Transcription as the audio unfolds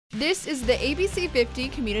This is the ABC 50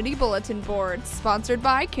 Community Bulletin Board, sponsored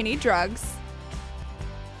by Kinney Drugs.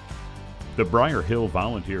 The Briar Hill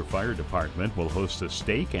Volunteer Fire Department will host a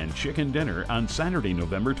steak and chicken dinner on Saturday,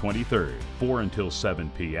 November 23rd, 4 until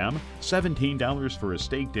 7 p.m., $17 for a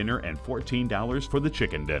steak dinner and $14 for the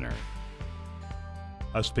chicken dinner.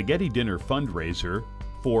 A spaghetti dinner fundraiser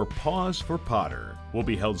for Paws for Potter will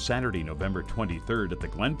be held Saturday, November 23rd at the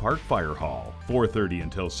Glen Park Fire Hall, 4:30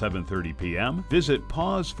 until 7:30 p.m. Visit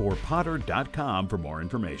pawsforpotter.com for more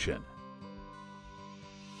information.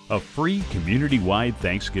 A free community-wide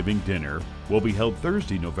Thanksgiving dinner will be held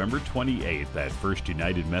Thursday, November 28th at First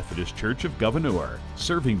United Methodist Church of Gouverneur.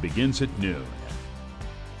 Serving begins at noon.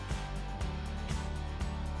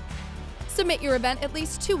 Submit your event at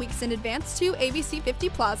least 2 weeks in advance to ABC 50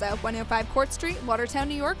 Plaza, 105 Court Street, Watertown,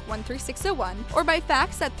 New York, 13601, or by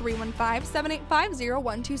fax at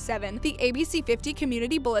 315-785-0127. The ABC 50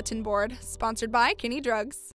 Community Bulletin Board, sponsored by Kinney Drugs.